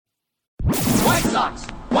White Sox!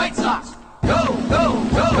 White Sox! Go, go, go,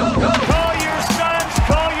 go, go! Call your sons,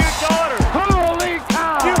 call your daughters. Holy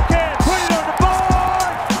cow! You can put it on the board.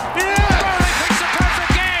 Yeah! It's a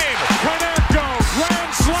perfect game. Konecko, grand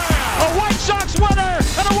slam. A White Sox winner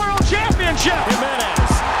and a world championship. Jimenez,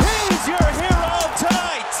 he's your hero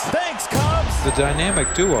tonight. Thanks, Cubs. The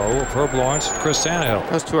dynamic duo of Herb Lawrence and Chris Tannehill.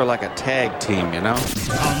 Those two are like a tag team, you know?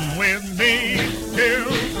 Come with me to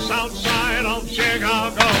the south side of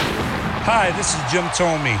Chicago. Hi, this is Jim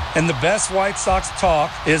Thome, and the best White Sox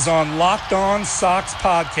talk is on Locked On Sox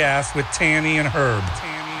podcast with Tanny and Herb.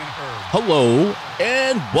 Hello,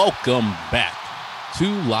 and welcome back to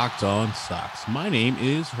Locked On Sox. My name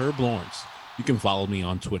is Herb Lawrence. You can follow me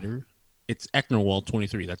on Twitter. It's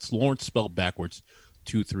Ecknerwall23. That's Lawrence spelled backwards,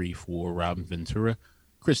 234 Robin Ventura.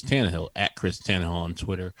 Chris Tannehill, at Chris Tannehill on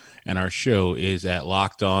Twitter. And our show is at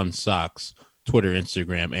Locked On Sox, Twitter,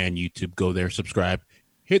 Instagram, and YouTube. Go there, subscribe.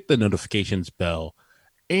 Hit the notifications bell,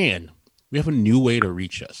 and we have a new way to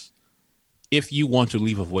reach us. If you want to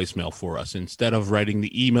leave a voicemail for us, instead of writing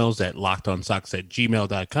the emails at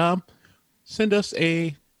lockedonsox@gmail.com, send us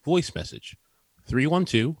a voice message,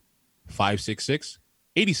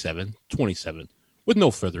 312-566-8727. With no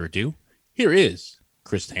further ado, here is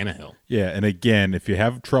Chris Tannehill. Yeah, and again, if you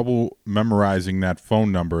have trouble memorizing that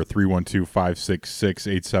phone number,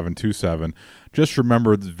 312-566-8727, just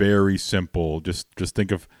remember it's very simple. Just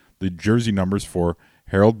think of the jersey numbers for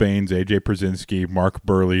Harold Baines, A.J. Przinsky, Mark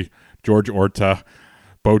Burley, George Orta,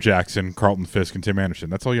 Bo Jackson, Carlton Fisk, and Tim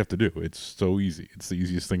Anderson. That's all you have to do. It's so easy. It's the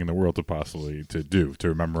easiest thing in the world to possibly to do,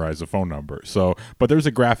 to memorize a phone number. So, but there's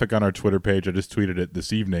a graphic on our Twitter page. I just tweeted it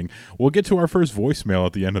this evening. We'll get to our first voicemail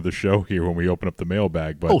at the end of the show here when we open up the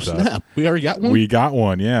mailbag. But, snap. We already got one? We got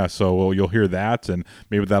one, yeah. So you'll hear that, and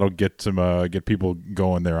maybe that'll get some get people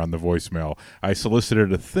going there on the voicemail. I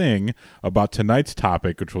solicited a thing about tonight's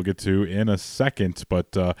topic, which we'll get to in a second,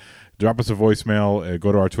 but drop us a voicemail,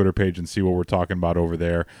 go to our Twitter page and see what we're talking about over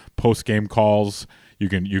there. Post-game calls, you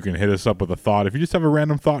can hit us up with a thought. If you just have a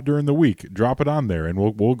random thought during the week, drop it on there, and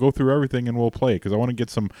we'll go through everything and we'll play it, because I want to get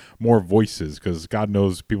some more voices, because God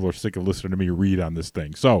knows people are sick of listening to me read on this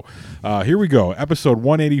thing. So here we go, episode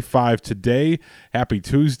 185 today. Happy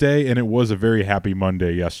Tuesday, and it was a very happy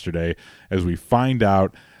Monday yesterday as we find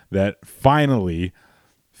out that finally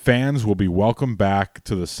fans will be welcomed back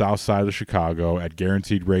to the south side of Chicago at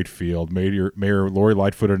Guaranteed Rate Field. Mayor Lori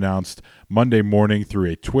Lightfoot announced Monday morning through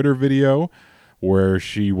a Twitter video where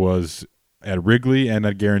she was at Wrigley and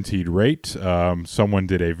at Guaranteed Rate. Someone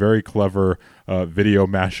did a very clever video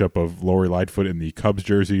mashup of Lori Lightfoot in the Cubs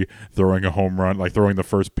jersey throwing a home run, like throwing the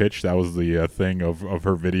first pitch. That was the thing of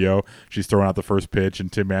her video. She's throwing out the first pitch,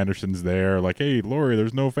 and Tim Anderson's there like, hey, Lori,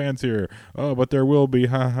 there's no fans here. Oh, but there will be,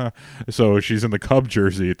 haha. So she's in the Cub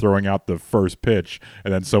jersey throwing out the first pitch,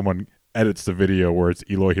 and then someone edits the video where it's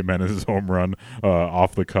Eloy Jimenez's home run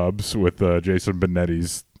off the Cubs with Jason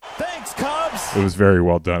Benetti's. Thanks, Cubs. It was very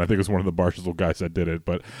well done. I think it was one of the Barstool guys that did it.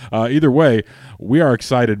 But either way, we are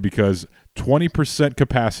excited because 20%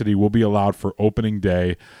 capacity will be allowed for opening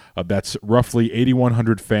day. That's roughly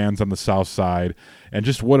 8,100 fans on the south side. And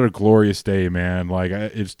just what a glorious day, man. Like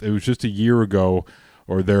it was just a year ago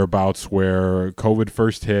or thereabouts where COVID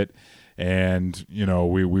first hit. And, you know,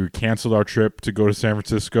 we canceled our trip to go to San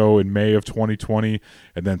Francisco in May of 2020.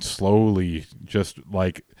 And then slowly, just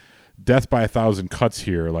like death by a thousand cuts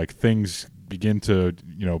here, like things begin to,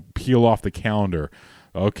 peel off the calendar.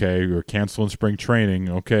 Okay, we're canceling spring training.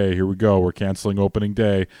 Okay, here we go. We're canceling opening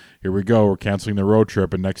day. Here we go. We're canceling the road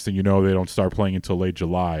trip. And next thing you know, they don't start playing until late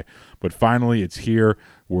July. But finally, it's here.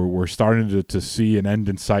 We're starting to see an end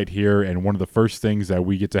in sight here. And one of the first things that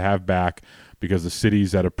we get to have back, because the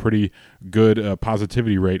city's at a pretty good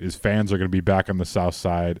positivity rate, is fans are going to be back on the south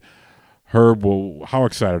side. Herb, how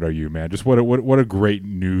excited are you, man? Just what a great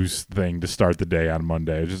news thing to start the day on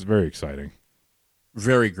Monday. It's just very exciting.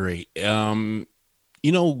 Very great. The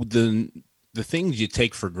things you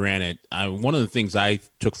take for granted, one of the things I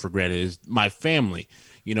took for granted is my family.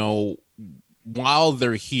 While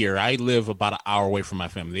they're here, I live about an hour away from my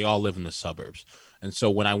family. They all live in the suburbs. And so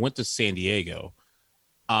when I went to San Diego,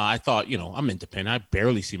 I thought, I'm independent. I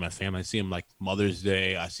barely see my family. I see them like Mother's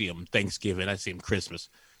Day. I see them Thanksgiving. I see them Christmas.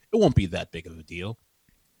 It won't be that big of a deal.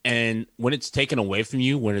 And when it's taken away from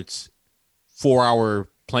you, when it's 4-hour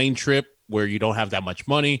plane trip where you don't have that much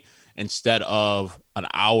money, instead of an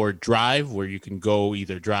hour drive where you can go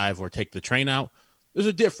either drive or take the train out, there's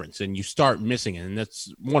a difference, and you start missing it. And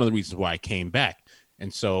that's one of the reasons why I came back.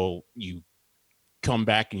 And so you come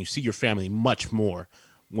back and you see your family much more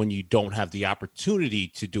when you don't have the opportunity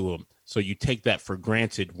to do them. So you take that for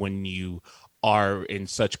granted when you are in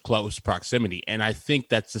such close proximity. And I think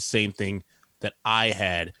that's the same thing that I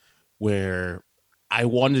had where I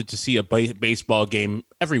wanted to see a baseball game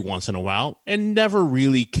every once in a while and never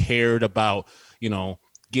really cared about,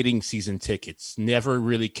 getting season tickets, never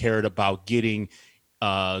really cared about getting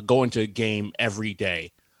going to a game every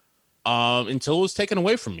day until it was taken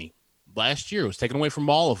away from me. Last year, it was taken away from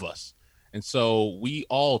all of us. And so we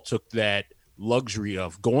all took that luxury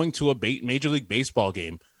of going to a Major League Baseball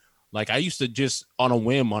game. Like I used to just on a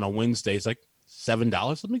whim on a Wednesday, it's like $7.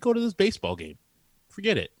 Let me go to this baseball game.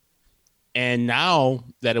 Forget it. And now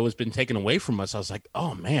that it was been taken away from us, I was like,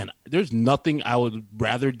 oh man, there's nothing I would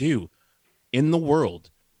rather do in the world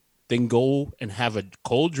than go and have a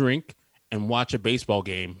cold drink and watch a baseball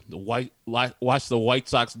game. Watch the White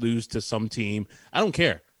Sox lose to some team. I don't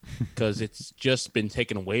care because it's just been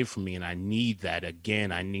taken away from me, and I need that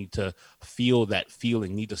again. I need to feel that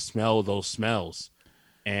feeling. Need to smell those smells.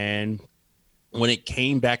 And when it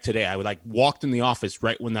came back today, I walked in the office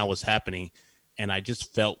right when that was happening, and I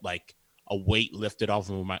just felt like a weight lifted off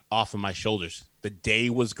of my shoulders. The day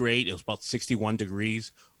was great. It was about 61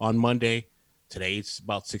 degrees on Monday. Today it's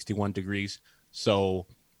about 61 degrees. So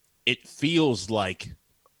it feels like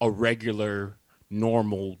a regular,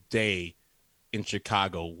 normal day in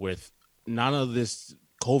Chicago with none of this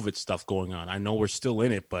COVID stuff going on. I know we're still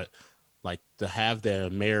in it, but to have the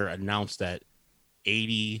mayor announce that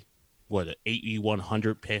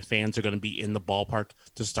 8,100 fans are going to be in the ballpark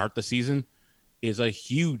to start the season is a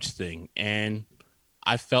huge thing. And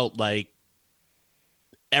I felt like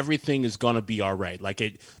everything is going to be all right.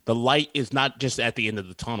 The light is not just at the end of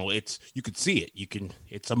the tunnel. You could see it.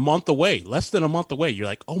 It's a month away, less than a month away. You're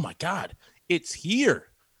like, oh my God, it's here.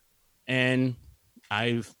 And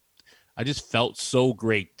I just felt so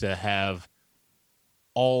great to have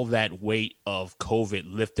all that weight of COVID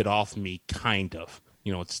lifted off me, kind of.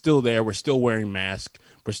 It's still there. We're still wearing masks.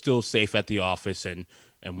 We're still safe at the office, and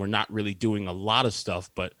we're not really doing a lot of stuff.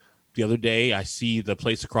 But the other day, I see the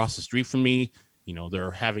place across the street from me.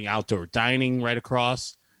 They're having outdoor dining right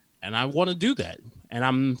across, and I want to do that. And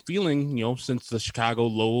I'm feeling, since the Chicago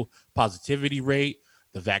low positivity rate,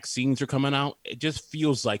 the vaccines are coming out, it just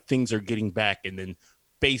feels like things are getting back. And then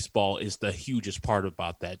baseball is the hugest part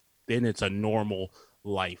about that. Then it's a normal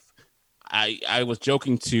life. I was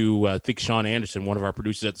joking to I think Sean Anderson, one of our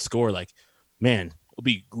producers at The Score, man, it'll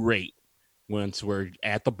be great once we're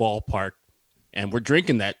at the ballpark and we're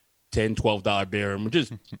drinking that $10, $12 beer and we're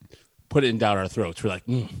just putting it down our throats. We're like,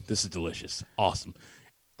 this is delicious. Awesome.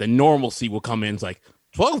 The normalcy will come in. It's like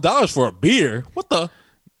 $12 for a beer.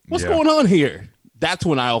 What's going on here? That's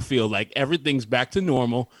when I'll feel like everything's back to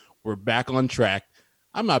normal. We're back on track.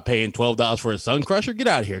 I'm not paying $12 for a Sun Crusher. Get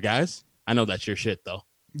out of here, guys. I know that's your shit though.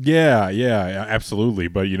 Yeah, absolutely.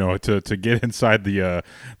 But to get inside the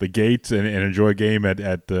gates and enjoy a game at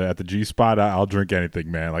the G Spot, I'll drink anything,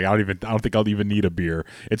 man. I don't think I'll even need a beer.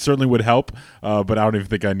 It certainly would help, but I don't even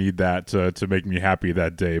think I need that to make me happy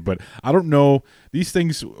that day. But I don't know. These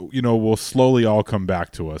things, will slowly all come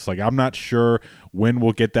back to us. I'm not sure when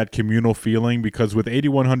we'll get that communal feeling, because with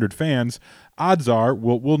 8,100 fans, odds are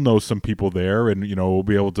we'll know some people there, and we'll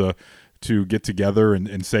be able to get together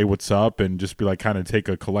and say what's up and just be kind of take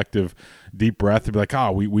a collective deep breath and be like,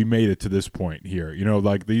 we made it to this point here.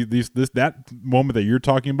 That moment that you're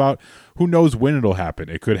talking about, who knows when it'll happen.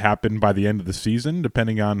 It could happen by the end of the season,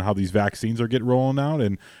 depending on how these vaccines are getting rolling out.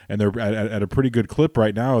 And they're at a pretty good clip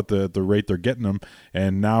right now at the rate they're getting them.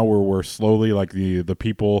 And now we're slowly the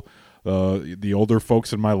people, the older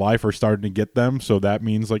folks in my life are starting to get them, so that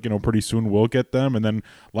means pretty soon we'll get them, and then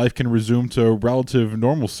life can resume to relative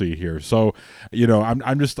normalcy here. So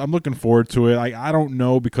I'm looking forward to it. I don't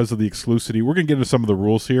know, because of the exclusivity. We're gonna get into some of the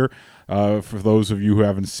rules here for those of you who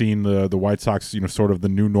haven't seen the White Sox, sort of the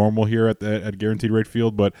new normal here at Guaranteed Rate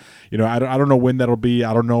Field. But I don't know when that'll be.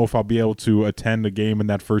 I don't know if I'll be able to attend a game in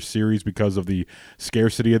that first series because of the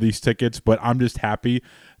scarcity of these tickets. But I'm just happy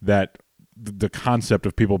that the concept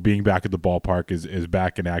of people being back at the ballpark is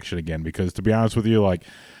back in action again, because to be honest with you,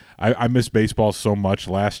 I missed baseball so much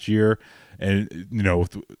last year. And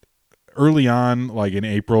early on, in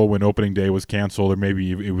April when opening day was canceled, or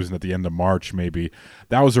maybe it was at the end of March, maybe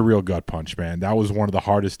that was a real gut punch, man. That was one of the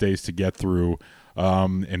hardest days to get through.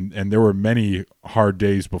 And there were many hard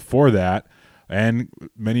days before that, and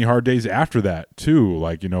many hard days after that too.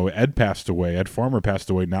 Ed Farmer passed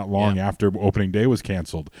away not long after opening day was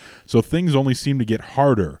canceled. So things only seem to get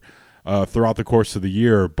harder throughout the course of the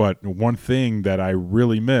year. But one thing that I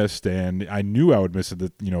really missed, and I knew I would miss it,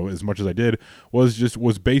 as much as I did,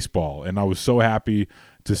 was baseball. And I was so happy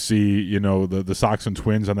to see, the Sox and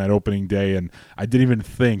Twins on that opening day. And I didn't even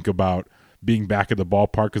think about being back at the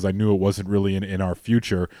ballpark because I knew it wasn't really in our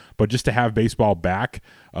future. But just to have baseball back,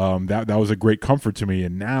 that was a great comfort to me.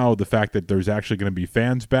 And now the fact that there's actually going to be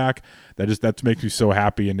fans back, that makes me so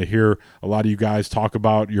happy. And to hear a lot of you guys talk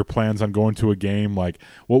about your plans on going to a game, like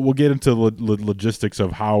we'll get into the logistics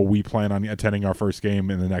of how we plan on attending our first game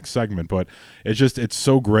in the next segment. But it's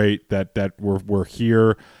so great that we're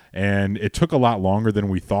here. And it took a lot longer than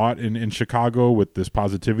we thought in Chicago with this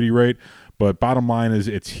positivity rate. But bottom line is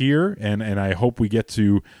it's here, and I hope we get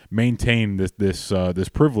to maintain this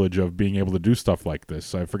privilege of being able to do stuff like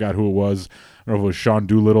this. I forgot who it was. I don't know if it was Sean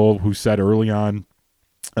Doolittle who said early on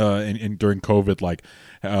during COVID, like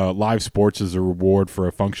live sports is a reward for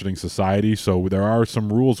a functioning society. So there are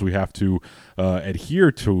some rules we have to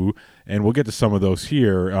adhere to, and we'll get to some of those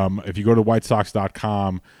here. If you go to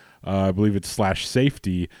whitesox.com, I believe it's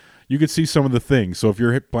 /safety, you can see some of the things. So if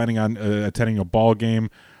you're planning on attending a ball game,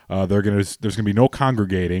 there's gonna be no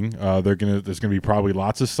congregating. There's gonna be probably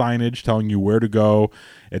lots of signage telling you where to go.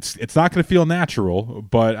 It's not gonna feel natural,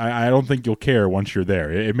 but I don't think you'll care once you're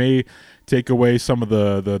there. It may take away some of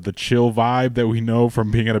the chill vibe that we know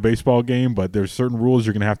from being at a baseball game, but there's certain rules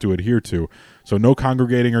you're gonna have to adhere to. So no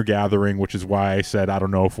congregating or gathering, which is why I said I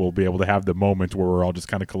don't know if we'll be able to have the moment where we're all just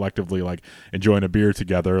kind of collectively like enjoying a beer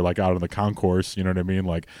together, like out on the concourse. You know what I mean?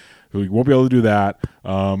 Like, we won't be able to do that.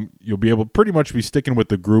 You'll be able to pretty much be sticking with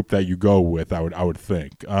the group that you go with, I would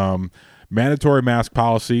think. Mandatory mask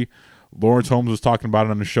policy. Lawrence Holmes was talking about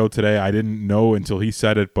it on the show today. I didn't know until he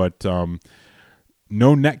said it, but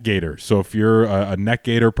no neck gaiter. So if you're a neck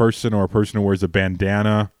gaiter person or a person who wears a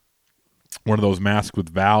bandana, one of those masks with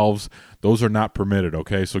valves, those are not permitted,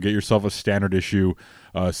 okay? So get yourself a standard issue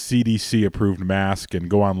CDC approved mask and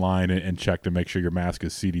go online and check to make sure your mask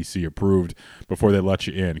is CDC approved before they let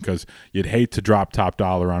you in, because you'd hate to drop top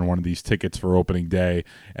dollar on one of these tickets for opening day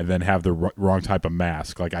and then have the wrong type of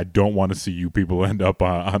mask. Like, I don't want to see you people end up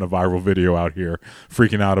on a viral video out here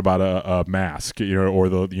freaking out about a mask, or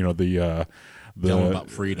the Yelling about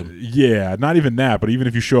freedom. Yeah, not even that, but even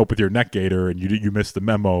if you show up with your neck gaiter and you missed the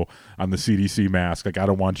memo on the CDC mask, like, I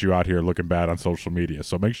don't want you out here looking bad on social media.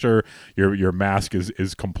 So make sure your mask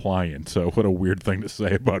is compliant. So what a weird thing to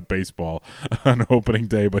say about baseball on opening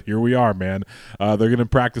day, but here we are, man. They're going to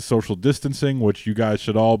practice social distancing, which you guys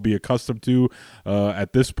should all be accustomed to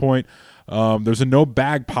at this point. There's a no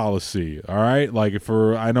bag policy. All right, like,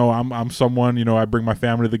 I know I'm someone, I bring my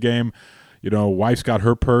family to the game. Wife's got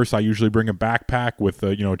her purse. I usually bring a backpack with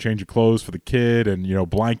a change of clothes for the kid and,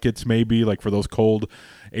 blankets maybe, like for those cold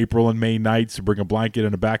April and May nights. Bring a blanket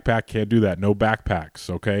and a backpack. Can't do that. No backpacks,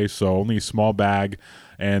 okay? So only a small bag,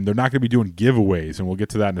 and they're not going to be doing giveaways, and we'll get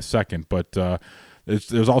to that in a second. But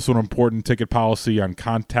there's also an important ticket policy on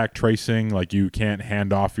contact tracing. Like, you can't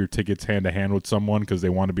hand off your tickets hand-to-hand with someone because they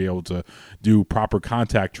want to be able to do proper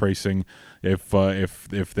contact tracing if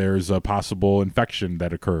there's a possible infection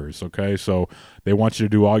that occurs, okay? So they want you to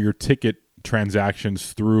do all your ticket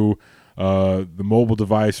transactions through the mobile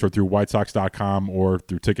device or through whitesox.com or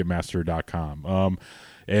through ticketmaster.com.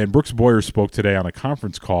 And Brooks Boyer spoke today on a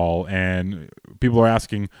conference call, and people are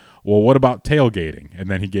asking, well, what about tailgating? And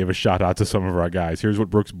then he gave a shout out to some of our guys. Here's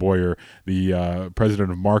what Brooks Boyer, the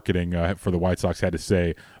president of marketing for the White Sox, had to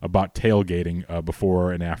say about tailgating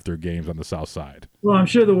before and after games on the South Side. Well, I'm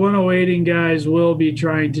sure the 108ing guys will be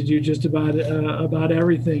trying to do just about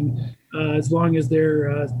everything as long as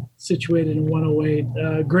they're situated in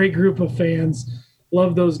 108. Great group of fans.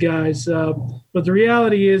 Love those guys. But the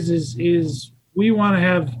reality is we want to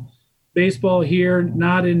have baseball here,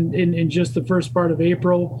 not in just the first part of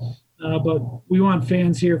April, but we want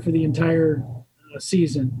fans here for the entire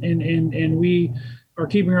season. And we are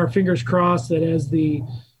keeping our fingers crossed that as the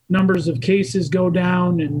numbers of cases go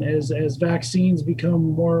down and as vaccines become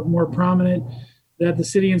more prominent, that the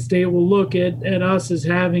city and state will look at us as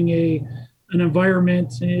having an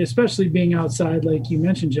environment, especially being outside, like you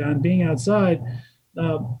mentioned, John, being outside,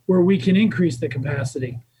 where we can increase the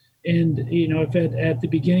capacity. And, if at the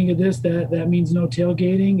beginning of this, that means no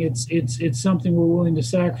tailgating, it's something we're willing to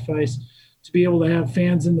sacrifice to be able to have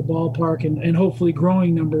fans in the ballpark and hopefully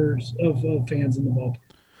growing numbers of fans in the ballpark.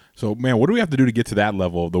 So, man, what do we have to do to get to that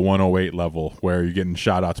level, the 108 level, where you're getting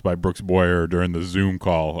shout outs by Brooks Boyer during the Zoom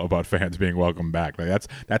call about fans being welcome back? Like,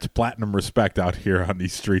 that's platinum respect out here on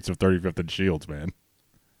these streets of 35th and Shields, man.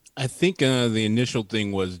 I think the initial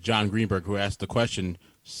thing was John Greenberg, who asked the question,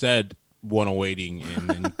 said 108ing, and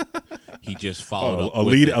then he just followed up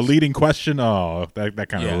a leading question. Oh, that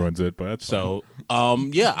kind of ruins it. But that's so.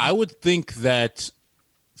 I would think that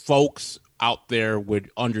folks out there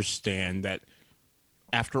would understand that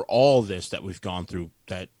after all this that we've gone through,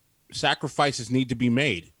 that sacrifices need to be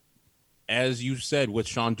made. As you said with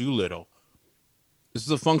Sean Doolittle, This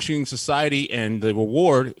is a functioning society, and the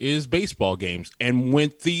reward is baseball games. And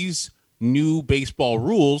with these new baseball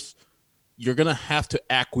rules, you're going to have to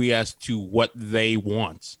acquiesce to what they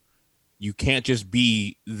want. You can't just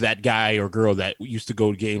be that guy or girl that used to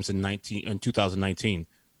go to games in 2019.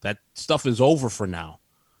 That stuff is over for now.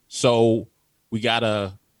 So we got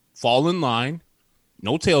to fall in line.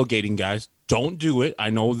 No tailgating, guys. Don't do it. I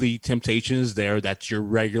know the temptation is there. That's your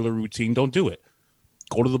regular routine. Don't do it.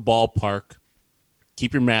 Go to the ballpark.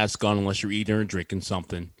 Keep your mask on unless you're eating or drinking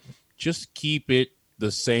something. Just keep it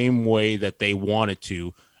the same way that they want it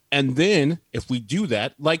to. And then if we do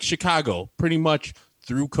that, like Chicago, pretty much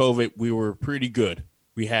through COVID, we were pretty good.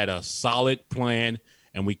 We had a solid plan,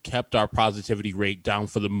 and we kept our positivity rate down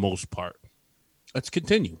for the most part. Let's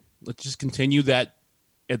continue. Let's just continue that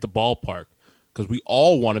at the ballpark, because we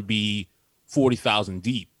all want to be 40,000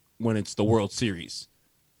 deep when it's the World Series.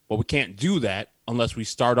 But we can't do that unless we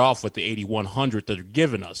start off with the 8,100 that are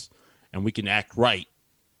giving us, and we can act right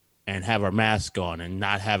and have our mask on and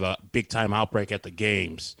not have a big-time outbreak at the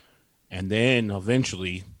games. And then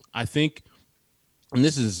eventually, I think, and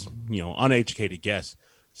this is, uneducated guess,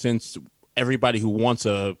 since everybody who wants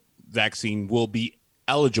a vaccine will be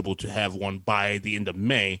eligible to have one by the end of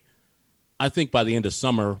May, I think by the end of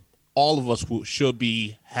summer, all of us should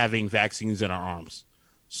be having vaccines in our arms.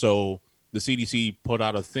 So the CDC put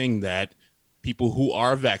out a thing that people who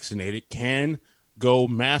are vaccinated can go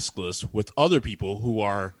maskless with other people who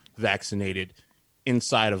are vaccinated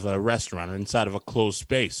inside of a restaurant or inside of a closed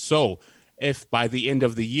space. So if by the end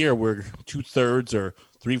of the year we're 2/3 or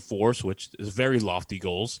 3/4, which is very lofty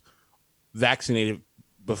goals, vaccinated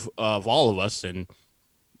of all of us, and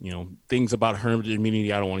things about herd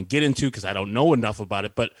immunity I don't want to get into because I don't know enough about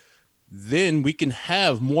it, but then we can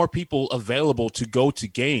have more people available to go to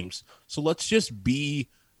games. So let's just be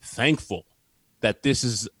thankful that this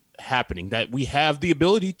is happening, that we have the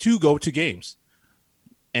ability to go to games,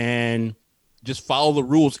 and just follow the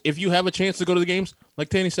rules. If you have a chance to go to the games, like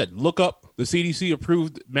Tanny said, look up the CDC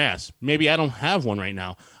approved mask. Maybe I don't have one right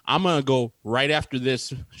now. I'm going to go right after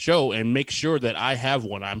this show and make sure that I have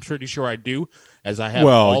one. I'm pretty sure I do, as I have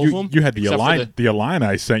all of them. You had the Align.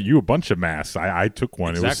 I sent you a bunch of masks. I took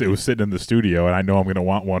one. Exactly. It was sitting in the studio, and I know I'm going to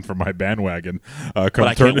want one for my bandwagon. But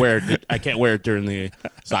I can't wear it during the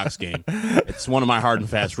Sox game. It's one of my hard and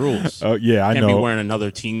fast rules. Yeah, I know. Can't be wearing another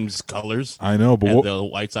team's colors. I know, but at the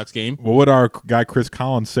White Sox game. What would our guy Chris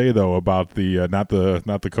Collins say though about the not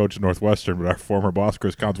the coach of Northwestern, but our former boss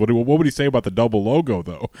Chris Collins? What would he say about the double logo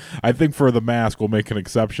though? I think for the mask we'll make an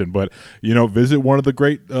exception, but visit one of the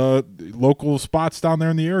great local spots down there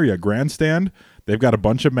in the area, Grandstand. They've got a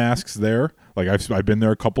bunch of masks there. Like I've been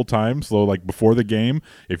there a couple times. So like before the game,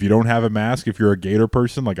 if you don't have a mask, if you're a Gator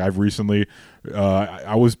person, like I've recently,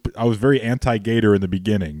 I was very anti-Gator in the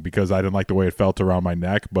beginning because I didn't like the way it felt around my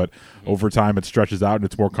neck. But over time, it stretches out and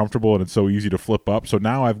it's more comfortable and it's so easy to flip up. So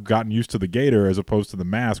now I've gotten used to the Gator as opposed to the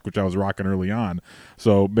mask, which I was rocking early on.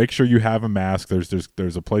 So make sure you have a mask.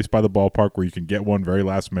 There's a place by the ballpark where you can get one very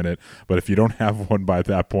last minute. But if you don't have one by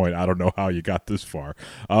that point, I don't know how you got this far.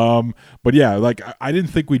 But yeah, like I didn't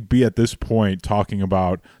think we'd be at this point talking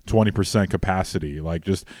about 20% capacity. Like,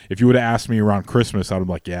 just if you would have asked me around Christmas, I'd be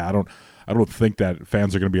like, yeah, I don't think that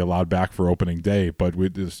fans are going to be allowed back for opening day. But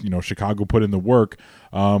with this, Chicago put in the work.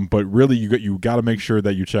 But really, you got to make sure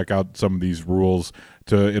that you check out some of these rules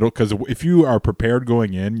because if you are prepared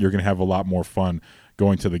going in, you're going to have a lot more fun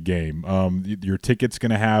going to the game. Your ticket's going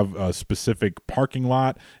to have a specific parking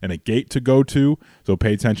lot and a gate to go to, so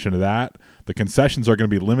pay attention to that. The concessions are going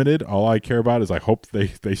to be limited. All I care about is I hope they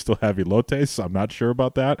still have elotes. I'm not sure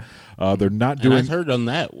about that. They're not doing. And I heard on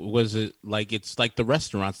that, was it like it's like the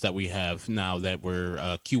restaurants that we have now that we're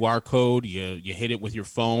QR code. You hit it with your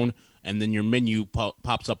phone, and then your menu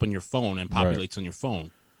pops up on your phone and populates on your phone.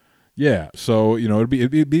 Yeah, so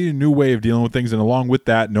it'd be a new way of dealing with things, and along with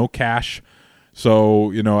that, no cash.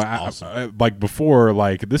 So, awesome. I, like before,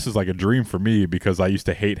 like this is like a dream for me because I used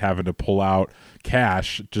to hate having to pull out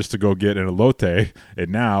cash just to go get an elote,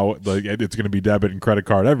 and now like it's going to be debit and credit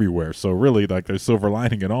card everywhere. So really, like there's silver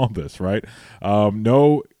lining in all this, right?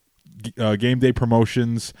 No game day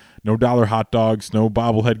promotions, no dollar hot dogs, no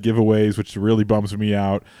bobblehead giveaways, which really bums me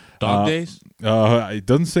out. Dog days? It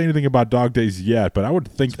doesn't say anything about dog days yet, but I would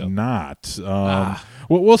think not.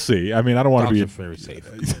 Well, we'll see. I mean, I don't want to be very safe.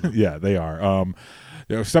 Yeah, they are.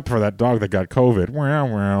 Except for that dog that got COVID.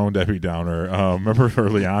 Wow, Debbie Downer. Remember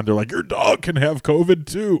early on, they're like, your dog can have COVID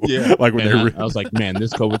too. Yeah. Like when I was like, man,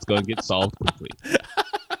 this COVID's going to get solved quickly.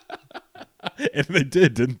 And they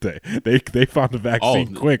did, didn't they? They found the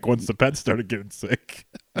vaccine quick once the pets started getting sick.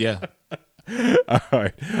 Yeah. All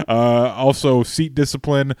right. Also, seat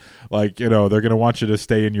discipline. Like, they're going to want you to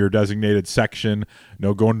stay in your designated section,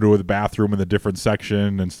 go into the bathroom in the different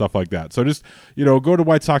section and stuff like that. So just, go to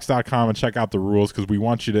whitesox.com and check out the rules, because we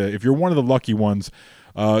want you to, if you're one of the lucky ones,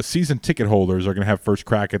 season ticket holders are going to have first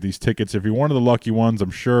crack at these tickets. If you're one of the lucky ones,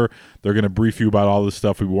 I'm sure they're going to brief you about all this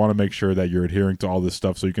stuff. We want to make sure that you're adhering to all this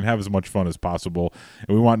stuff so you can have as much fun as possible.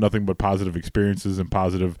 And we want nothing but positive experiences and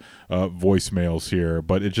positive voicemails here.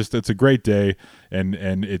 But it's a great day, and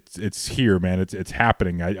it's here, man. It's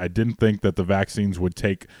happening. I didn't think that the vaccines would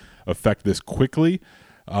take effect this quickly.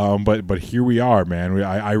 But here we are, man.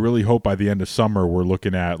 I really hope by the end of summer we're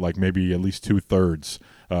looking at like maybe at least 2/3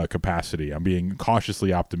 capacity. I'm being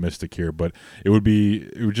cautiously optimistic here, but it would be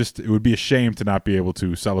a shame to not be able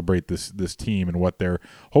to celebrate this team and what they're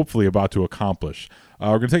hopefully about to accomplish.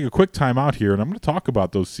 We're going to take a quick time out here, and I'm going to talk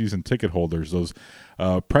about those season ticket holders, those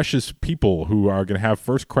precious people who are going to have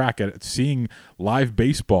first crack at seeing live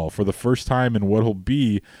baseball for the first time in what will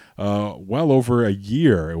be well over a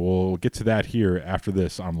year. We'll get to that here after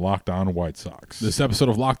this on Locked On White Sox. This episode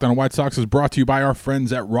of Locked On White Sox is brought to you by our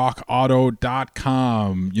friends at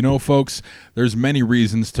RockAuto.com. Folks, there's many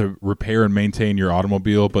reasons to repair and maintain your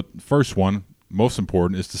automobile, but the first one, most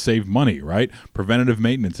important, is to save money, right? Preventative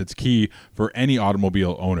maintenance, it's key for any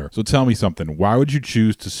automobile owner. So tell me something. Why would you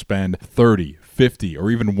choose to spend 30, 50,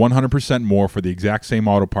 or even 100% more for the exact same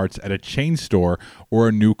auto parts at a chain store or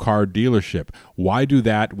a new car dealership? Why do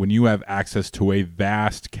that when you have access to a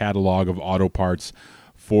vast catalog of auto parts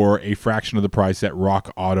for a fraction of the price at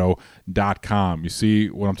rockauto.com? You see,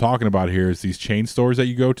 what I'm talking about here is these chain stores that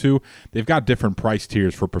you go to, they've got different price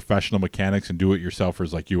tiers for professional mechanics and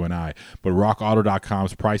do-it-yourselfers like you and I. But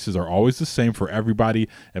rockauto.com's prices are always the same for everybody,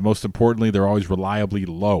 and most importantly, they're always reliably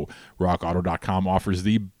low. Rockauto.com offers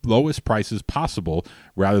the lowest prices possible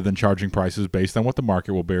rather than charging prices based on what the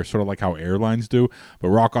market will bear, sort of like how airlines do. But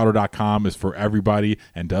rockauto.com is for everybody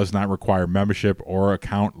and does not require membership or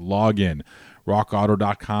account login.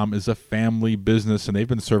 RockAuto.com is a family business, and they've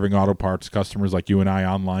been serving auto parts customers like you and I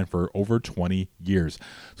online for over 20 years.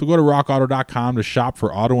 So go to RockAuto.com to shop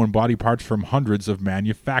for auto and body parts from hundreds of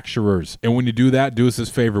manufacturers. And when you do that, do us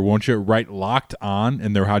this favor, won't you? Write Locked On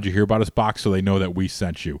in their How'd You Hear About Us box so they know that we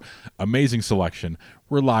sent you. Amazing selection,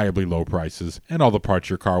 reliably low prices, and all the parts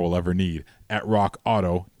your car will ever need at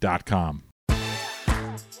RockAuto.com.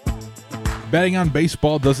 Betting on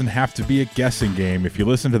baseball doesn't have to be a guessing game. If you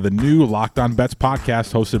listen to the new Locked On Bets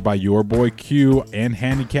podcast hosted by your boy Q and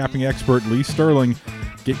handicapping expert Lee Sterling,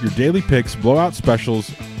 get your daily picks, blowout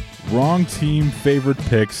specials, wrong team favorite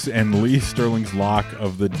picks, and Lee Sterling's lock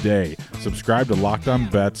of the day. Subscribe to Locked On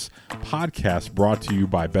Bets podcast, brought to you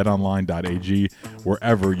by betonline.ag,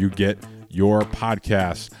 wherever you get your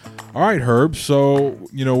podcasts. All right, Herb, so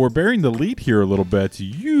we're bearing the lead here a little bit.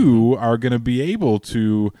 You are going to be able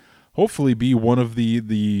to hopefully be one of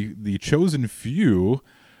the chosen few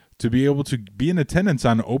to be able to be in attendance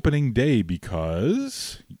on opening day,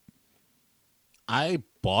 because I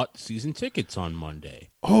bought season tickets on Monday.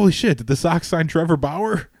 Holy shit, did the Sox sign Trevor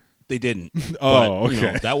Bauer? They didn't. Oh, but,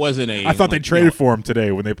 okay. That wasn't a... I thought they traded for him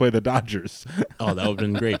today when they played the Dodgers. Oh, that would have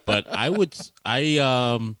been great. But once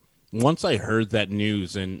I heard that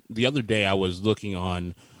news, and the other day I was looking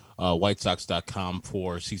on whitesox.com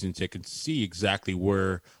for season tickets to see exactly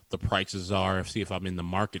where the prices are, see if I'm in the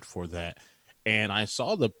market for that. And I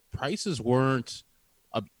saw the prices weren't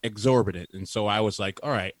exorbitant. And so I was like,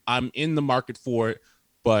 all right, I'm in the market for it,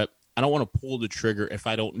 but I don't want to pull the trigger if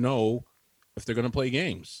I don't know if they're going to play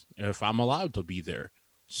games, if I'm allowed to be there.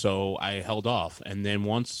 So I held off. And then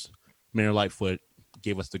once Mayor Lightfoot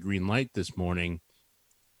gave us the green light this morning,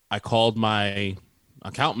 I called my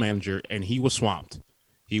account manager, and he was swamped.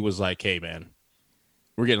 He was like, hey, man,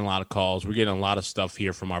 we're getting a lot of calls. We're getting a lot of stuff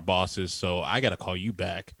here from our bosses, so I got to call you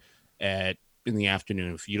back in the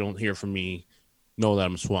afternoon. If you don't hear from me, know that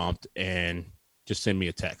I'm swamped, and just send me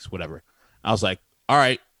a text, whatever. I was like, all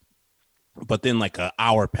right. But then like an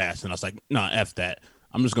hour passed, and I was like, nah, F that.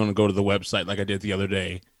 I'm just going to go to the website like I did the other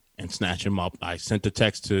day and snatch them up. I sent a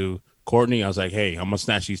text to Courtney. I was like, hey, I'm going to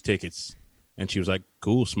snatch these tickets. And she was like,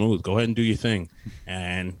 cool, smooth. Go ahead and do your thing.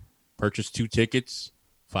 And purchased 2 tickets,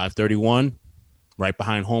 5:31, right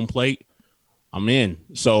behind home plate. I'm in.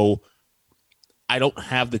 So I don't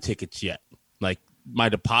have the tickets yet. Like, my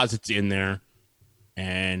deposit's in there,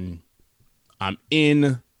 and I'm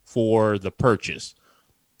in for the purchase.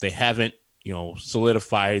 They haven't,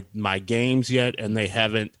 solidified my games yet, and they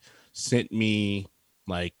haven't sent me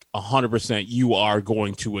like 100% you are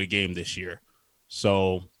going to a game this year.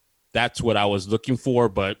 So that's what I was looking for,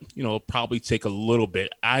 but, it'll probably take a little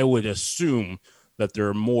bit. I would assume that there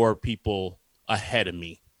are more people ahead of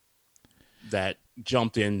me. that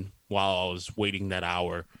jumped in while I was waiting that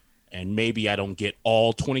hour, and maybe I don't get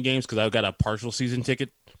all 20 games because I've got a partial season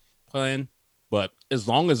ticket plan. But as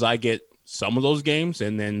long as I get some of those games,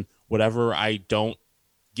 and then whatever I don't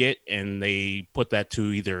get, and they put that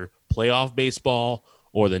to either playoff baseball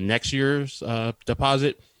or the next year's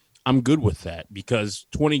deposit, I'm good with that, because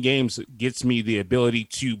 20 games gets me the ability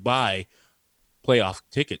to buy playoff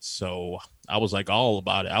tickets. So I was like all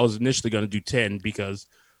about it. I was initially going to do 10 because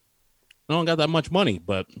I don't got that much money,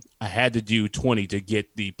 but I had to do 20 to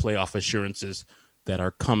get the playoff assurances that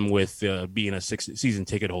are come with being a season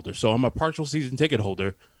ticket holder. So I'm a partial season ticket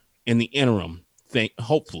holder in the interim.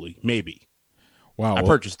 Hopefully, maybe. Wow. I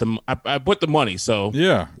purchased them. I put the money. So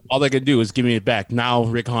yeah, all they can do is give me it back. Now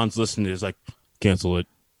Rick Hahn's listening is like, cancel it.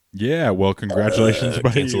 Yeah, well, congratulations,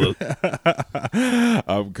 cancel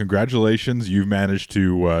it. Congratulations, you've managed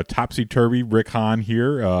to topsy-turvy Rick Hahn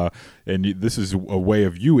here, and this is a way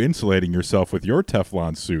of you insulating yourself with your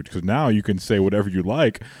Teflon suit, because now you can say whatever you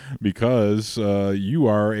like, because you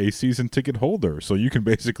are a season ticket holder, so you can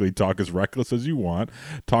basically talk as reckless as you want,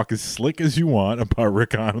 talk as slick as you want about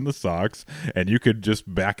Rick Hahn and the Sox, and you could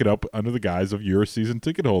just back it up under the guise of you're a season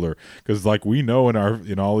ticket holder, because like we know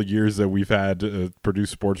in all the years that we've had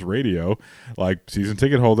produced sports radio, like season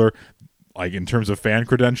ticket holder, like in terms of fan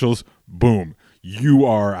credentials, boom, you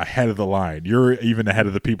are ahead of the line. You're even ahead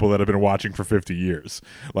of the people that have been watching for 50 years.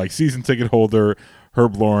 Like season ticket holder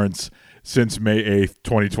Herb Lawrence since May 8th,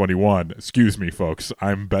 2021. Excuse me, folks.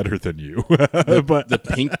 I'm better than you. But the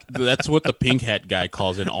pink, that's what the pink hat guy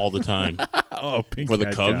calls in all the time. Oh, pink for the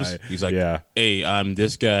hat Cubs. guy. He's like, yeah. Hey, I'm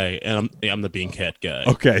this guy, and I'm the pink hat guy.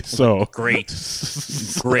 Okay, so great,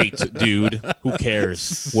 dude. Who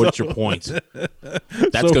cares? What's your point?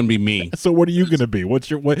 That's gonna be me. So what are you gonna be?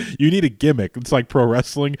 What you need a gimmick. It's like pro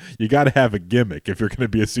wrestling. You got to have a gimmick if you're gonna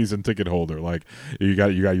be a season ticket holder. Like you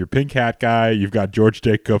got your pink hat guy. You've got George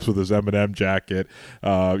Jacobs with his M&M jacket.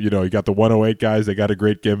 You got the 108 guys. They got a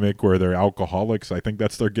great gimmick where they're alcoholics. I think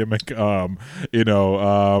that's their gimmick.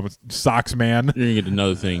 Sox man. You're gonna get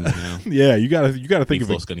another thing. Yeah, you gotta think of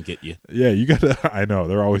what's gonna get you. Yeah, you gotta. I know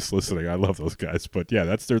they're always listening. I love those guys, but yeah,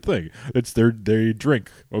 that's their thing. It's they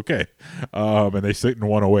drink, okay, and they sit in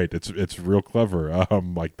 108. It's real clever,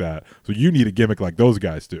 like that. So you need a gimmick like those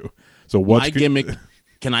guys do. So what's my gimmick?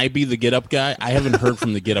 Can I be the get up guy? I haven't heard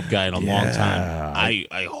from the get up guy in a long time.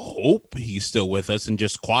 I hope he's still with us and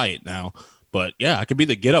just quiet now. But yeah, I could be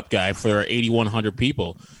the get up guy for 8,100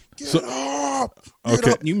 people. Get up!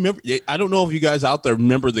 You remember? I don't know if you guys out there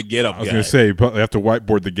remember the get up guy. I was going to say, you probably have to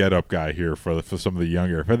whiteboard the get up guy here for some of the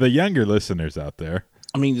younger listeners out there.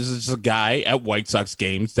 I mean, this is a guy at White Sox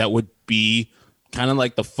games that would be kind of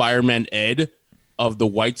like the fireman Ed of the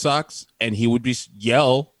White Sox, and he would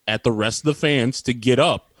yell at the rest of the fans to get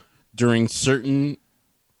up during certain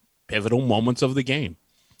pivotal moments of the game.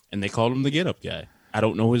 And they called him the get up guy. I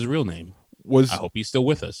don't know his real name. I hope he's still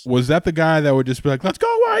with us. Was that the guy that would just be like, "Let's go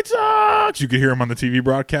White Sox"? You could hear him on the TV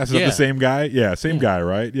broadcast. Is that the same guy? Yeah, same guy,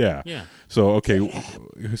 right? Yeah. Yeah. So okay,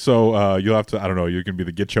 so you'll have to. I don't know. You can be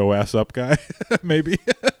the get your ass up guy, maybe.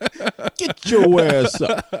 Get your ass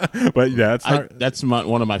up. But yeah, that's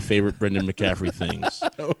one of my favorite Brendan McCaffrey things.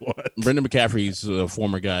 What? Brendan McCaffrey's a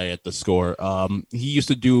former guy at the Score. He used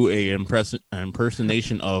to do an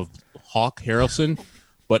impersonation of Hawk Harrelson,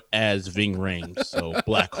 but as Ving Rhames, so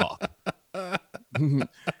Black Hawk.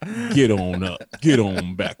 Get on up. Get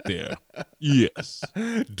on back there. Yes.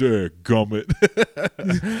 Dadgummit.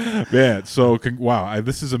 Man, so wow,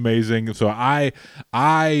 this is amazing. So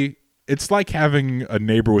it's like having a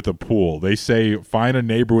neighbor with a pool. They say find a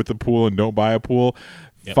neighbor with a pool and don't buy a pool.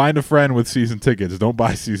 Yep. Find a friend with season tickets. Don't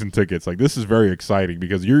buy season tickets. Like, this is very exciting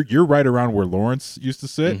because you're right around where Lawrence used to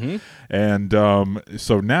sit, and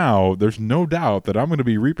so now there's no doubt that I'm going to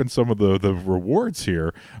be reaping some of the rewards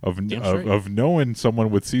here of knowing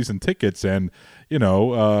someone with season tickets. And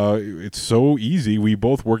it's so easy. We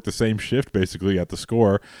both work the same shift basically at the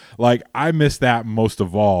Score. Like, I miss that most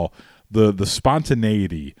of all, the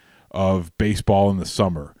spontaneity of baseball in the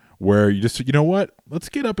summer, where you just, you know what, let's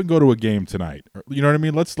get up and go to a game tonight. You know what I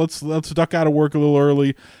mean? Let's duck out of work a little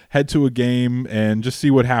early, head to a game, and just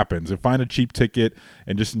see what happens, and find a cheap ticket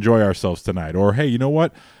and just enjoy ourselves tonight. Or, hey, you know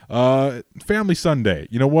what, family Sunday,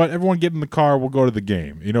 you know what, everyone get in the car, we'll go to the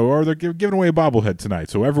game. Or they're giving away a bobblehead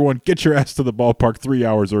tonight, so everyone get your ass to the ballpark 3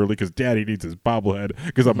 hours early because daddy needs his bobblehead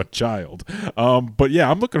because I'm a child. But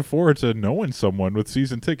yeah, I'm looking forward to knowing someone with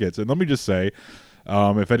season tickets. And let me just say,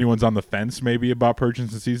 if anyone's on the fence maybe about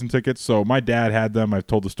purchasing season tickets, so my dad had them. I've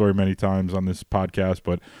told the story many times on this podcast,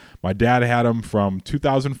 but my dad had them from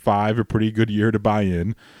 2005, a pretty good year to buy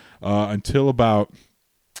in, until about,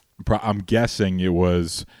 I'm guessing it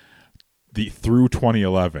was through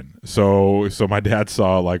 2011. So my dad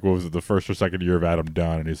saw like what was it, the first or second year of Adam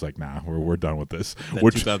Dunn, and he's like, nah, we're done with this. That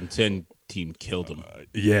Which 2010 team killed him.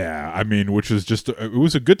 yeah, I mean, which is just it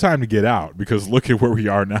was a good time to get out because look at where we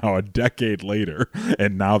are now, a decade later,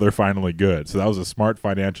 and now they're finally good. So that was a smart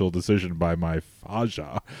financial decision by my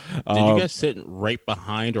Faja. Did you guys sit right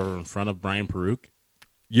behind or in front of Brian Peruk?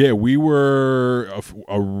 Yeah, we were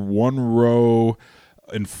a one row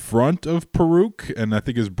in front of Peruk, and I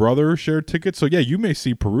think his brother shared tickets. So yeah, you may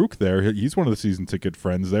see Peruk there. He's one of the season ticket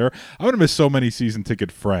friends there. I'm gonna miss so many season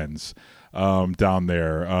ticket friends down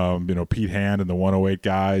there. Pete Hand and the 108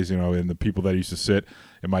 guys, and the people that used to sit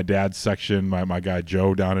in my dad's section. My guy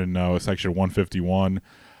Joe down in section 151.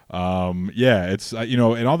 It's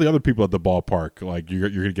and all the other people at the ballpark. Like you're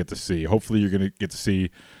gonna get to see. Hopefully, you're gonna get to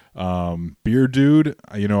see. Beer Dude,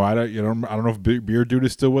 I don't know if Beer Dude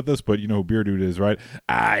is still with us, but you know who Beer Dude is, right?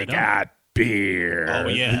 I got beer. Oh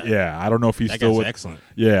yeah. I don't know if he's that still guy's with. Excellent.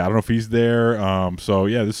 Yeah, I don't know if he's there.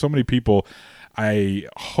 There's so many people. I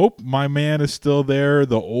hope my man is still there.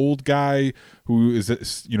 The old guy who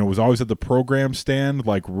was always at the program stand,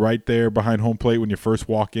 like right there behind home plate when you first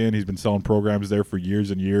walk in. He's been selling programs there for years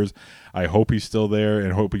and years. I hope he's still there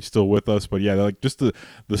and hope he's still with us. But yeah, like just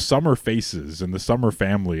the summer faces and the summer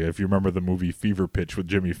family. If you remember the movie Fever Pitch with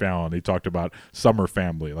Jimmy Fallon, he talked about summer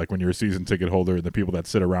family, like when you're a season ticket holder and the people that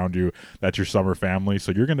sit around you, that's your summer family.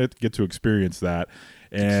 So you're gonna get to experience that.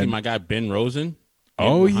 And did you see my guy Ben Rosen?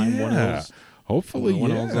 Oh yeah. Hopefully,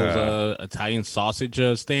 one of those Italian sausage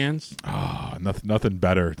stands. Oh, nothing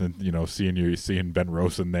better than seeing Ben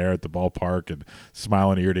Rosen there at the ballpark and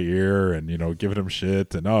smiling ear to ear and giving him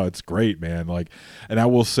shit and it's great, man. Like, and I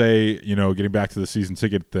will say, getting back to the season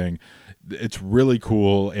ticket thing, it's really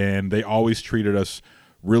cool, and they always treated us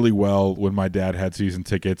really well when my dad had season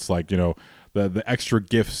tickets. Like, the extra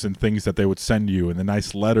gifts and things that they would send you and the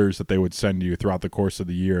nice letters that they would send you throughout the course of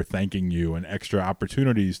the year thanking you and extra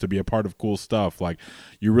opportunities to be a part of cool stuff. Like,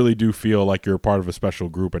 you really do feel like you're a part of a special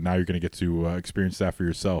group, and now you're going to get to experience that for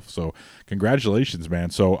yourself. So congratulations, man.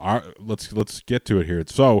 So let's get to it here.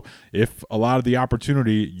 So if a lot of the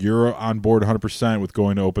opportunity, you're on board 100% with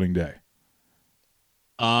going to opening day.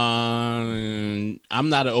 I'm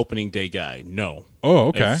not an opening day guy. No. Oh,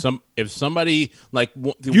 okay. If somebody like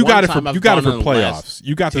you got it for playoffs.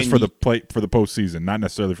 You got this for the postseason, not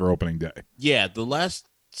necessarily for opening day. Yeah, the last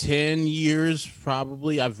 10 years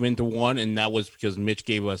probably I've been to one, and that was because Mitch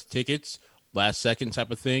gave us tickets last second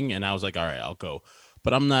type of thing, and I was like, all right, I'll go.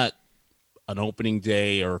 But I'm not an opening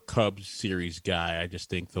day or Cubs series guy. I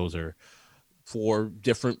just think those are for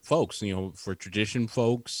different folks. For tradition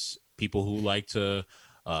folks, people who like to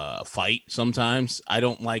fight sometimes. I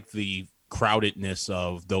don't like the crowdedness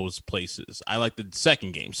of those places. I like the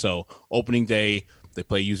second game. So opening day, they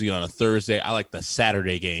play usually on a Thursday. I like the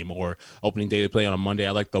Saturday game, or opening day, they play on a Monday.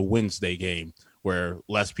 I like the Wednesday game where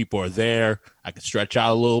less people are there. I can stretch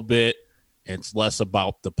out a little bit. It's less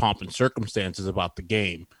about the pomp and circumstances about the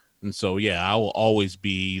game. And so, yeah, I will always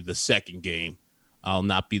be the second game. I'll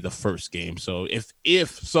not be the first game. So if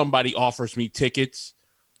somebody offers me tickets,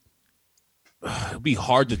 it'll be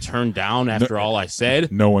hard to turn down after all I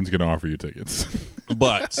said. No one's going to offer you tickets.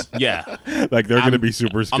 But, yeah. Like, they're going to be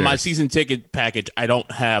super scared. On my season ticket package, I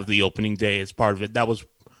don't have the opening day as part of it. That was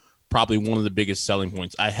probably one of the biggest selling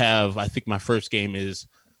points. I think my first game is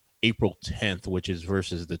April 10th, which is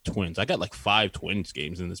versus the Twins. I got like 5 Twins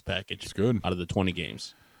games in this package. It's good. Out of the 20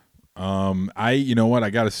 games. You know what?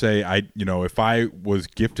 I got to say, if I was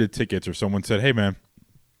gifted tickets or someone said, hey, man,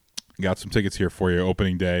 got some tickets here for you,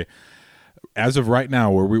 opening day. As of right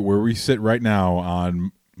now, where we sit right now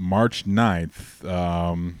on March 9th,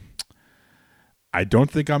 I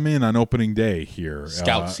don't think I'm in on opening day here.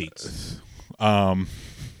 Scout seats.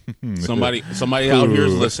 Somebody out here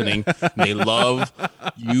is listening. They love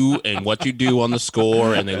you and what you do on the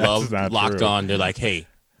score, and they love Locked true. On. They're like, hey,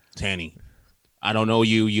 Tanny, I don't know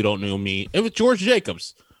you. You don't know me. It was George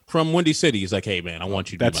Jacobs from Windy City. He's like, hey, man, I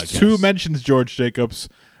want you to be my guest. That's 2 mentions, George Jacobs.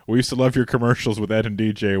 We used to love your commercials with Ed and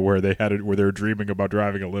DJ where they were dreaming about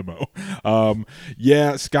driving a limo.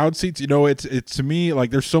 Scout seats, it's to me, like,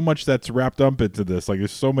 there's so much that's wrapped up into this. Like,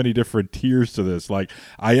 there's so many different tiers to this. Like,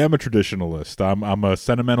 I am a traditionalist. I'm a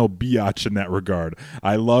sentimental biatch in that regard.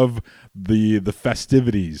 I love the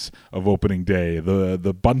festivities of opening day,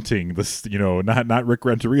 the bunting, not Rick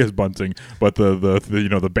Renteria's bunting, but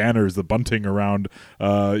the banners, the bunting around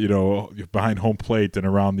behind home plate and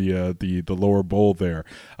around the lower bowl there.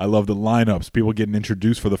 I love the lineups, people getting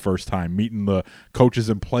introduced for the first time, meeting the coaches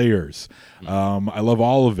and players. I love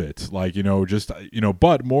all of it. Like,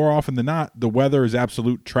 but more often than not, the weather is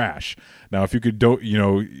absolute trash. Now, if you could,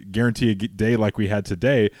 guarantee a day like we had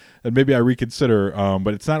today, then maybe I reconsider.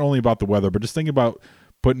 But it's not only about the weather, but just think about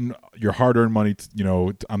putting your hard-earned money,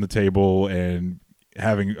 on the table and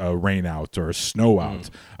having a rain out or a snow out.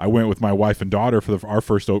 I went with my wife and daughter for our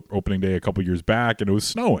first opening day a couple years back, and it was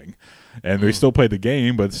snowing, and we still played the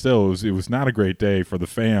game, but still it was not a great day for the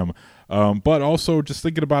fam. But also just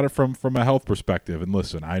thinking about it from a health perspective. And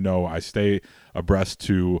listen, I know I stay abreast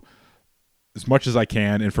to as much as I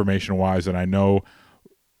can information wise, and I know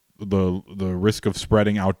the risk of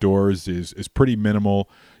spreading outdoors is pretty minimal.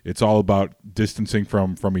 It's all about distancing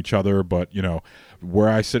from each other. But where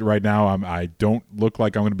I sit right now, I don't look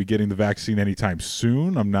like I'm going to be getting the vaccine anytime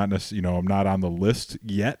soon. I'm not I'm not on the list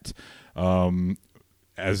yet.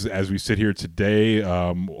 As we sit here today,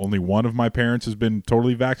 only one of my parents has been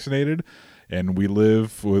totally vaccinated, and we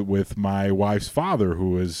live with my wife's father,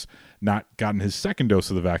 who has not gotten his second dose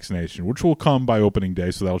of the vaccination, which will come by opening day,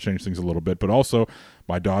 so that'll change things a little bit. But also,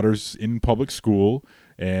 my daughter's in public school,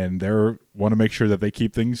 and they want to make sure that they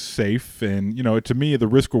keep things safe. And, to me, the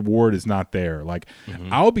risk reward is not there. Like,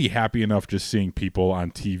 I'll be happy enough just seeing people on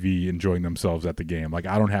TV enjoying themselves at the game. Like,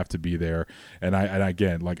 I don't have to be there. And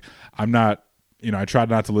again, like, I'm not, I tried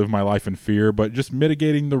not to live my life in fear, but just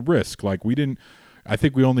mitigating the risk. Like, I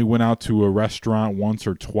think we only went out to a restaurant once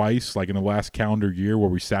or twice, like in the last calendar year,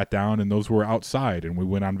 where we sat down, and those were outside, and we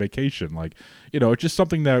went on vacation. Like, it's just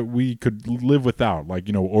something that we could live without. Like,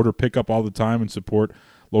 order pickup all the time and support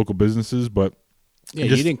local businesses. But you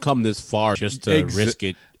didn't come this far just to risk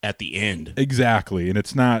it at the end. Exactly. And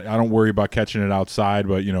it's not, I don't worry about catching it outside,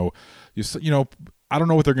 but I don't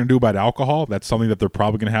know what they're going to do about alcohol. That's something that they're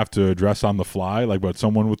probably going to have to address on the fly. Like, but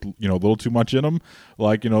someone with, a little too much in them,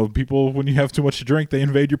 like, people, when you have too much to drink, they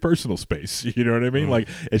invade your personal space. You know what I mean? Like,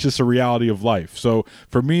 it's just a reality of life. So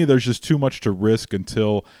for me, there's just too much to risk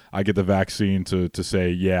until I get the vaccine to say,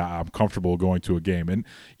 yeah, I'm comfortable going to a game. And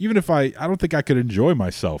even if I don't think I could enjoy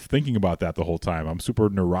myself thinking about that the whole time. I'm super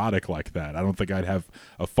neurotic like that. I don't think I'd have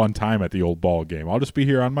a fun time at the old ball game. I'll just be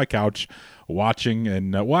here on my couch watching,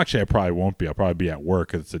 and actually I probably won't be. I'll probably be at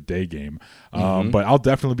work because it's a day game. But I'll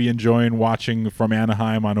definitely be enjoying watching from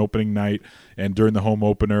Anaheim on opening night and during the home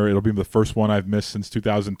opener. It'll be the first one I've missed since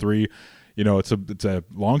 2003. It's a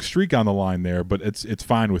long streak on the line there, but it's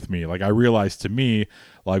fine with me. Like, I realize, to me,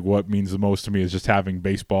 like, what means the most to me is just having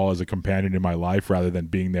baseball as a companion in my life rather than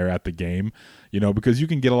being there at the game. Because you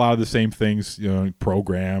can get a lot of the same things,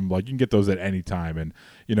 program, like, you can get those at any time. And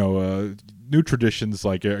new traditions,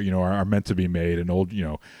 like, are meant to be made, and old,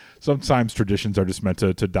 sometimes traditions are just meant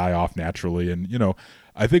to die off naturally. And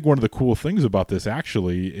I think one of the cool things about this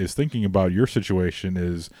actually is, thinking about your situation,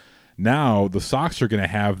 is now the Sox are going to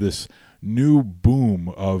have this new boom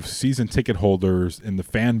of season ticket holders in the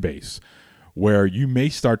fan base, where you may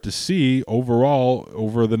start to see overall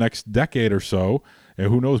over the next decade or so, and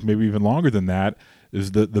who knows, maybe even longer than that,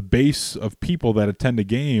 is the base of people that attend a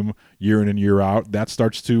game year in and year out, that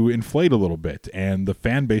starts to inflate a little bit, and the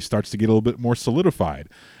fan base starts to get a little bit more solidified.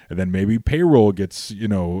 And then maybe payroll gets,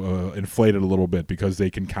 inflated a little bit because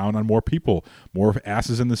they can count on more people, more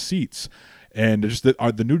asses in the seats. And just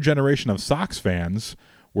the new generation of Sox fans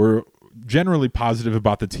were generally positive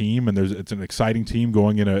about the team, and it's an exciting team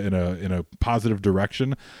going in a positive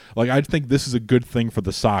direction. Like, I think this is a good thing for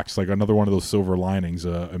the Sox, like another one of those silver linings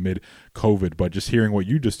amid COVID. But just hearing what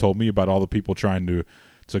you just told me about all the people trying to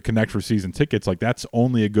connect for season tickets, like, that's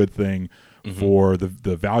only a good thing for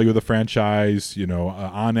the value of the franchise,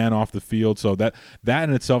 on and off the field. So that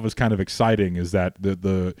in itself is kind of exciting, is that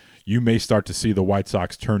you may start to see the White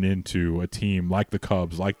Sox turn into a team like the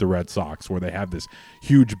Cubs, like the Red Sox, where they have this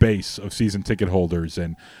huge base of season ticket holders,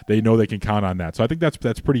 and they know they can count on that. So I think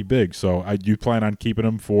that's pretty big. So you plan on keeping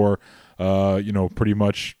them for pretty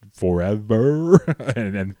much forever,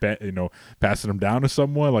 and passing them down to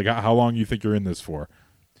someone? Like, how long do you think you're in this for?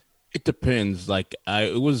 It depends. Like,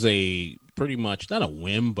 it was a pretty much not a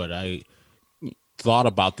whim, but I thought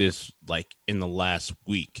about this like in the last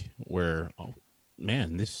week, where, oh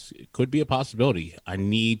man, this could be a possibility. I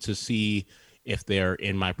need to see if they're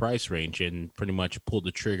in my price range, and pretty much pulled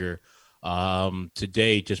the trigger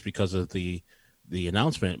today just because of the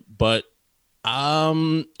announcement. But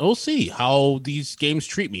we'll see how these games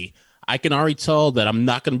treat me. I can already tell that I'm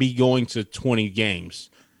not going to be going to 20 games.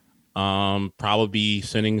 Probably be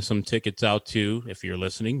sending some tickets out too, if you're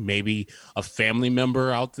listening. Maybe a family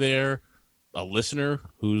member out there, a listener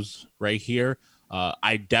who's right here.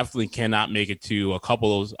 I definitely cannot make it to a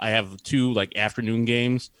couple of those. I have 2 like afternoon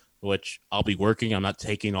games which I'll be working. I'm not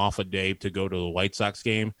taking off a day to go to the White Sox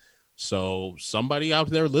game. So somebody out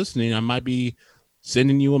there listening, I might be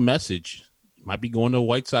sending you a message. Might be going to a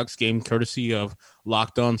White Sox game courtesy of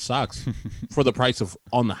Locked On Sox for the price of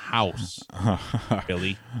on the house,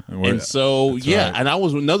 Billy. And so, yeah, right. And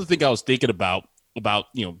another thing I was thinking about,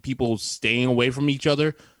 people staying away from each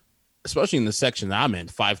other, especially in the section that I'm in,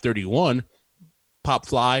 531, pop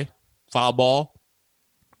fly, foul ball.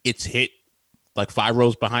 It's hit like 5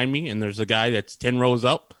 rows behind me, and there's a guy that's 10 rows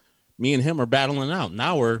up. Me and him are battling out.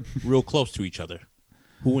 Now we're real close to each other.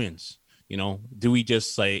 Who wins? Do we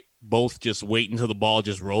just both just wait until the ball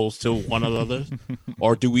just rolls to one of the others,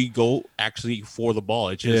 or do we go actually for the ball?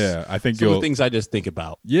 It's just I think some of the things I just think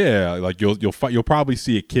about. Yeah, like you'll probably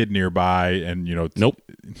see a kid nearby, and Nope.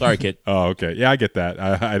 Sorry, kid. Oh, okay. Yeah, I get that.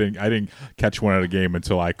 I didn't catch one at a game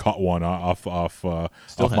until I caught one off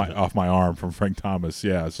my arm from Frank Thomas.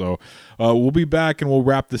 Yeah. So we'll be back and we'll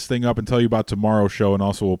wrap this thing up and tell you about tomorrow's show, and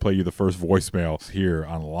also we'll play you the first voicemail here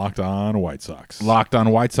on Locked On White Sox. Locked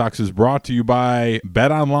On White Sox is brought to you by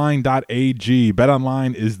BetOnline.ag.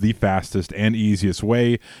 BetOnline is the fastest and easiest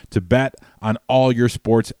way to bet on all your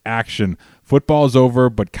sports action. Football is over,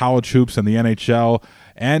 but college hoops and the NHL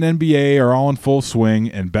and NBA are all in full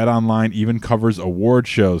swing, and BetOnline even covers award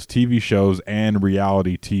shows, TV shows, and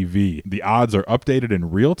reality TV. The odds are updated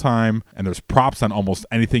in real time, and there's props on almost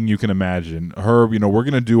anything you can imagine. Herb, we're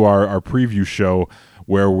going to do our preview show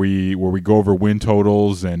where we go over win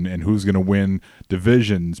totals and who's going to win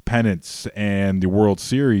divisions, pennants, and the World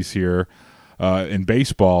Series here in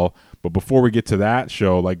baseball. But before we get to that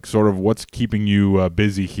show, what's keeping you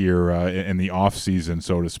busy here in the off season,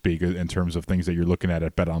 so to speak, in terms of things that you're looking at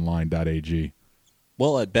betonline.ag?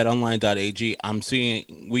 Well, at betonline.ag, I'm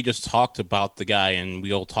seeing, we just talked about the guy, and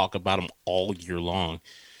we'll talk about him all year long.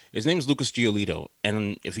 His name is Lucas Giolito,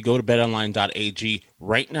 and if you go to betonline.ag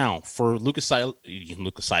right now for Lucas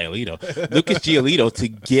Giolito to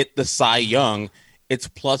get the Cy Young, it's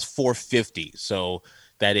plus 450. So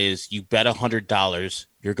that is, you bet $100,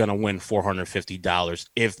 you're going to win $450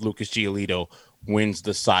 if Lucas Giolito wins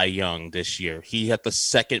the Cy Young this year. He had the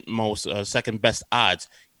second best odds,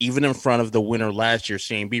 even in front of the winner last year,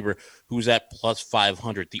 Shane Bieber, who's at plus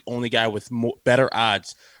 500. The only guy with better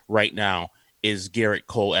odds right now is Garrett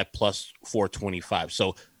Cole at plus 425.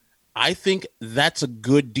 So I think that's a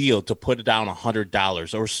good deal to put down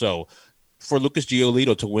 $100 or so for Lucas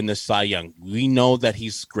Giolito to win this Cy Young. We know that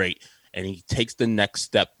he's great, and he takes the next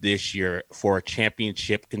step this year for a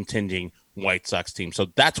championship contending White Sox team. So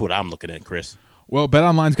that's what I'm looking at, Chris. Well,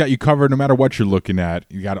 BetOnline's got you covered no matter what you're looking at.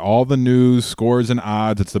 You got all the news, scores, and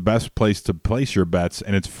odds. It's the best place to place your bets,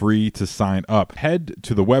 and it's free to sign up. Head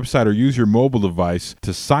to the website or use your mobile device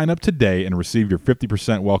to sign up today and receive your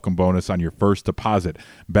 50% welcome bonus on your first deposit.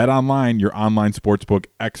 BetOnline, your online sportsbook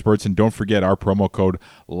experts, and don't forget our promo code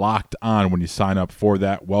LOCKEDON when you sign up for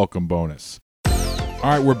that welcome bonus. All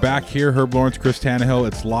right, we're back here. Herb Lawrence, Chris Tannehill.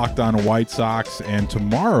 It's Locked On White Sox. And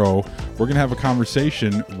tomorrow, we're going to have a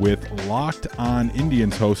conversation with Locked On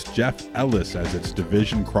Indians host Jeff Ellis as it's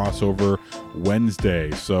Division Crossover Wednesday.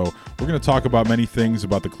 So we're going to talk about many things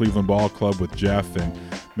about the Cleveland Ball Club with Jeff, and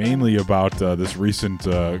mainly about this recent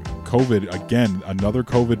COVID, again, another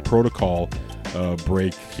COVID protocol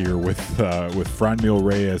break here with Franmil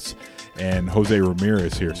Reyes and Jose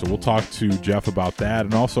Ramirez here. So we'll talk to Jeff about that,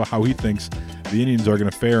 and also how he thinks the Indians are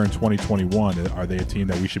going to fare in 2021. Are they a team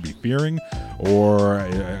that we should be fearing, or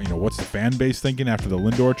what's the fan base thinking after the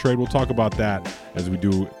Lindor trade? We'll talk about that as we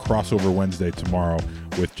do Crossover Wednesday tomorrow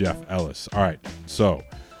with Jeff Ellis. All right, so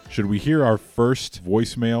should we hear our first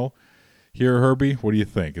voicemail here, Herbie? What do you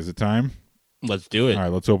think? Is it time? Let's do it. All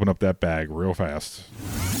right, let's open up that bag real fast.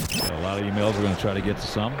 Got a lot of emails. We're going to try to get to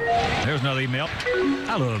some. There's another email.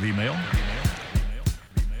 I love email.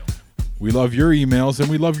 We love your emails,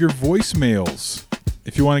 and we love your voicemails.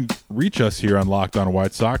 If you want to reach us here on Locked On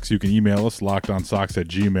White Sox, you can email us,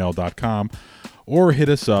 lockedonsox@gmail.com, or hit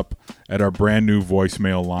us up at our brand new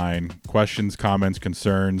voicemail line. Questions, comments,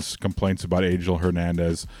 concerns, complaints about Angel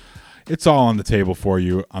Hernandez. It's all on the table for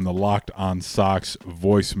you on the Locked On Sox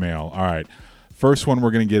voicemail. All right, first one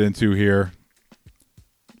we're going to get into here.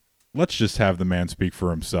 Let's just have the man speak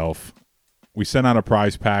for himself. We sent out a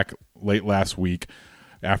prize pack late last week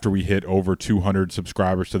after we hit over 200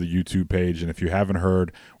 subscribers to the YouTube page. And if you haven't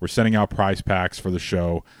heard, we're sending out prize packs for the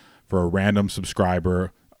show for a random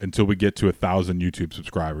subscriber until we get to 1,000 YouTube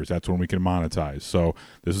subscribers. That's when we can monetize. So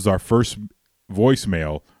this is our first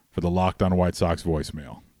voicemail for the Locked On White Sox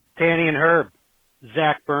voicemail. Tanny and Herb,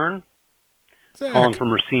 Zach Byrne, Zach. Calling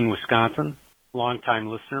from Racine, Wisconsin. Long-time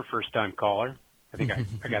listener, first-time caller. I think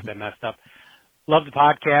I got that messed up. Love the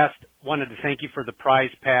podcast. Wanted to thank you for the prize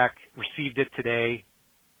pack. Received it today.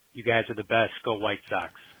 You guys are the best. Go White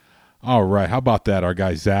Sox. All right, how about that? Our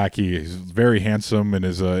guy Zach, he's very handsome in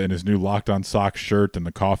his new Locked On Sox shirt and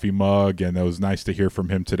the coffee mug, and it was nice to hear from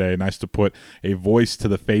him today. Nice to put a voice to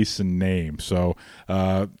the face and name. So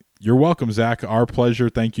you're welcome, Zach. Our pleasure.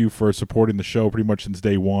 Thank you for supporting the show pretty much since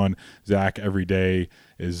day one. Zach every day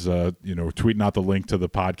is tweeting out the link to the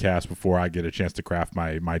podcast before I get a chance to craft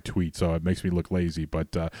my tweet, so it makes me look lazy.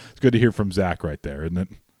 But it's good to hear from Zach right there, isn't it?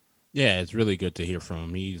 Yeah, it's really good to hear from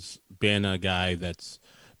him. He's been a guy that's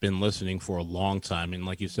been listening for a long time, and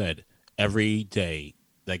like you said, every day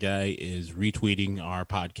that guy is retweeting our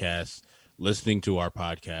podcast, listening to our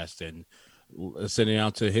podcast, and sending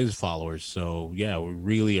out to his followers. So yeah, we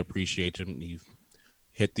really appreciate him. You've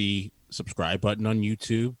hit the subscribe button on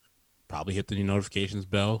YouTube, probably hit the notifications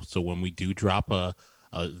bell, so when we do drop a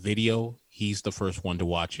video, he's the first one to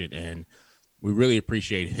watch it. And we really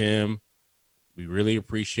appreciate him. We really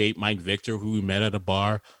appreciate Mike Victor, who we met at a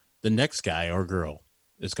bar. The next guy or girl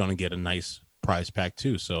is going to get a nice prize pack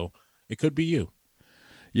too, so it could be you.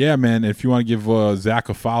 Yeah, man. If you want to give Zach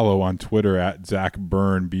a follow on Twitter at Zach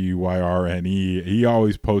Byrne, Byrne, he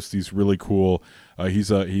always posts these really cool.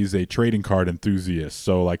 He's a trading card enthusiast,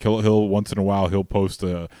 so like he'll once in a while he'll post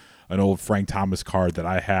an old Frank Thomas card that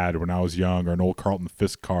I had when I was young, or an old Carlton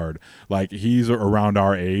Fisk card. Like, he's around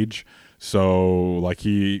our age. So, like,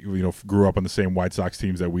 he, grew up on the same White Sox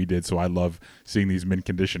teams that we did, so I love seeing these mint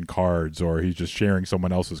condition cards, or he's just sharing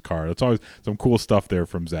someone else's card. It's always some cool stuff there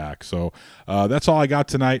from Zach. So, that's all I got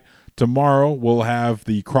tonight. Tomorrow, we'll have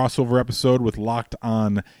the crossover episode with Locked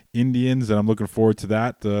On Indians, and I'm looking forward to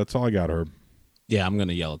that. That's all I got, Herb. Yeah, I'm going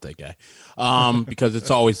to yell at that guy because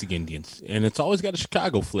it's always the Indians, and it's always got a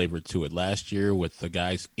Chicago flavor to it. Last year with the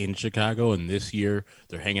guys in Chicago, and this year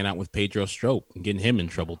they're hanging out with Pedro Strop and getting him in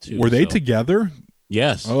trouble too. Were they together?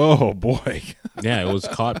 Yes. Oh, boy. Yeah, it was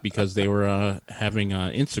caught because they were having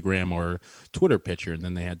an Instagram or Twitter picture, and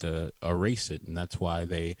then they had to erase it, and that's why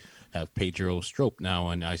they have Pedro Strop now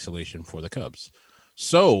in isolation for the Cubs.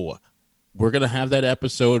 So we're going to have that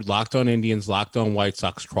episode, Locked On Indians, Locked On White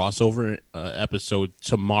Sox crossover episode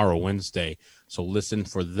tomorrow, Wednesday. So listen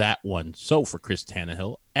for that one. So for Chris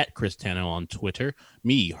Tannehill, at Chris Tannehill on Twitter,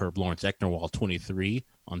 me, Herb Lawrence Ecknerwall 23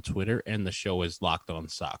 on Twitter, and the show is Locked On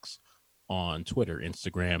Sox on Twitter,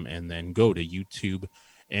 Instagram, and then go to YouTube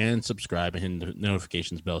and subscribe and hit the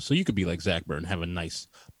notifications bell so you could be like Zach Byrne, have a nice,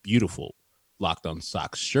 beautiful Locked On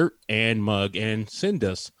Sox shirt and mug, and send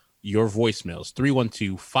us your voicemails,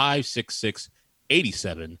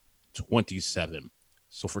 312-566-8727.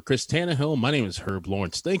 So for Chris Tannehill, my name is Herb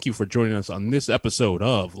Lawrence. Thank you for joining us on this episode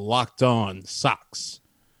of Locked On Sox.